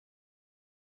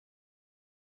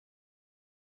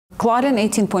Claudin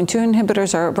 18.2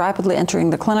 inhibitors are rapidly entering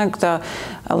the clinic. The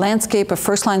landscape of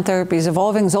first-line therapy is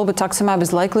evolving. Zolbetuximab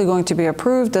is likely going to be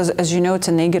approved. As you know, it's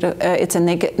a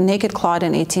naked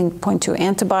Claudin 18.2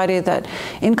 antibody that,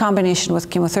 in combination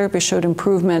with chemotherapy, showed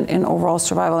improvement in overall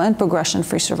survival and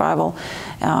progression-free survival,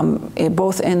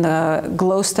 both in the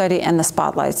GLOW study and the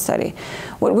SPOTLIGHT study.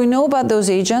 What we know about those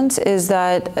agents is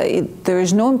that there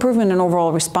is no improvement in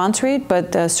overall response rate,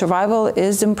 but the survival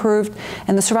is improved,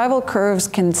 and the survival curves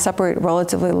can separate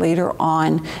relatively later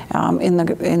on in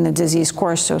the disease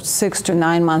course, so 6 to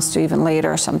 9 months to even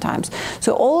later sometimes.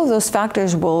 So all of those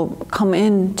factors will come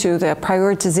into the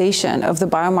prioritization of the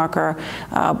biomarker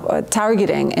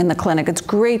targeting in the clinic. It's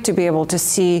great to be able to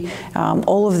see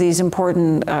all of these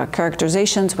important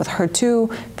characterizations with HER2,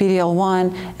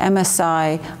 PD-L1,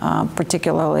 MSI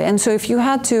particularly. And so if you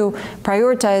had to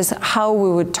prioritize how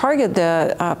we would target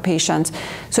the patients,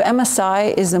 so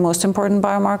MSI is the most important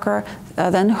biomarker,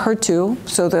 then HER2,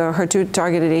 so the HER2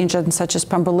 targeted agents such as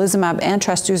pembrolizumab and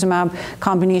trastuzumab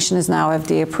combination is now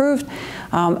FDA approved.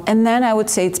 And then I would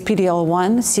say it's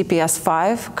PD-L1,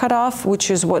 CPS5 cutoff,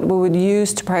 which is what we would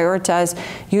use to prioritize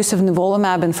use of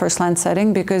nivolumab in first-line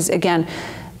setting, because again,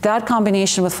 that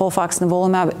combination with FOLFOX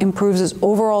nivolumab improves its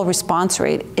overall response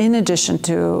rate in addition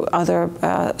to other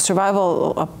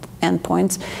survival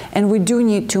endpoints. And we do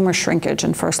need tumor shrinkage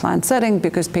in first-line setting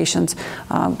because patients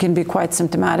can be quite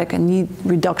symptomatic and need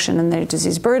reduction in their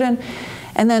disease burden.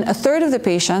 And then a third of the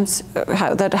patients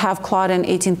that have Claudin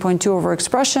 18.2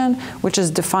 overexpression, which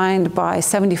is defined by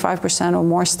 75% or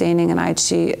more staining in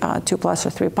IHC 2 plus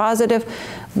or 3 positive,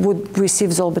 would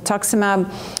receive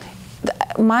zolbetuximab.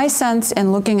 My sense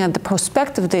in looking at the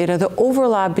prospective data, the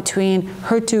overlap between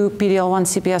HER2, PD-L1,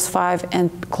 CPS5,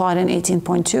 and Claudin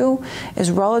 18.2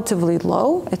 is relatively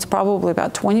low. It's probably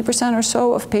about 20% or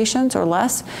so of patients or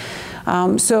less.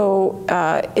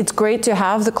 It's great to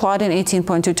have the Claudin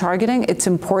 18.2 targeting. It's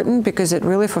important because it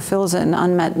really fulfills an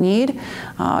unmet need.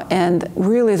 And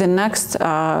really the next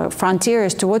frontier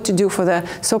is to what to do for the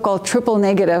so-called triple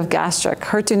negative gastric,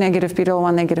 HER2 negative,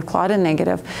 PD-L1 negative, Claudin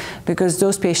negative, because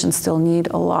those patients still need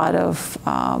a lot of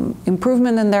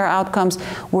improvement in their outcomes.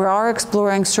 We are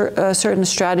exploring certain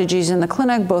strategies in the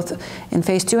clinic, both in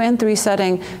phase 2 and 3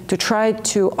 setting, to try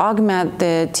to augment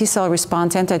the T-cell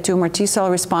response, anti-tumor T-cell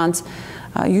response,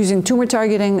 using tumor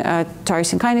targeting,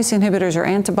 tyrosine kinase inhibitors or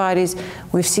antibodies.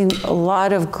 We've seen a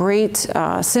lot of great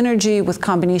synergy with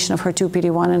combination of HER2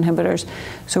 PD-1 inhibitors.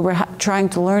 So we're trying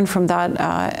to learn from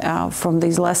that, from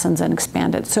these lessons and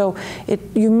expand it. So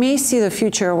you may see the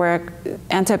future where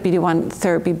anti-PD-1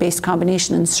 therapy-based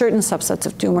combination in certain subsets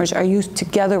of tumors are used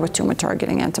together with tumor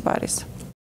targeting antibodies.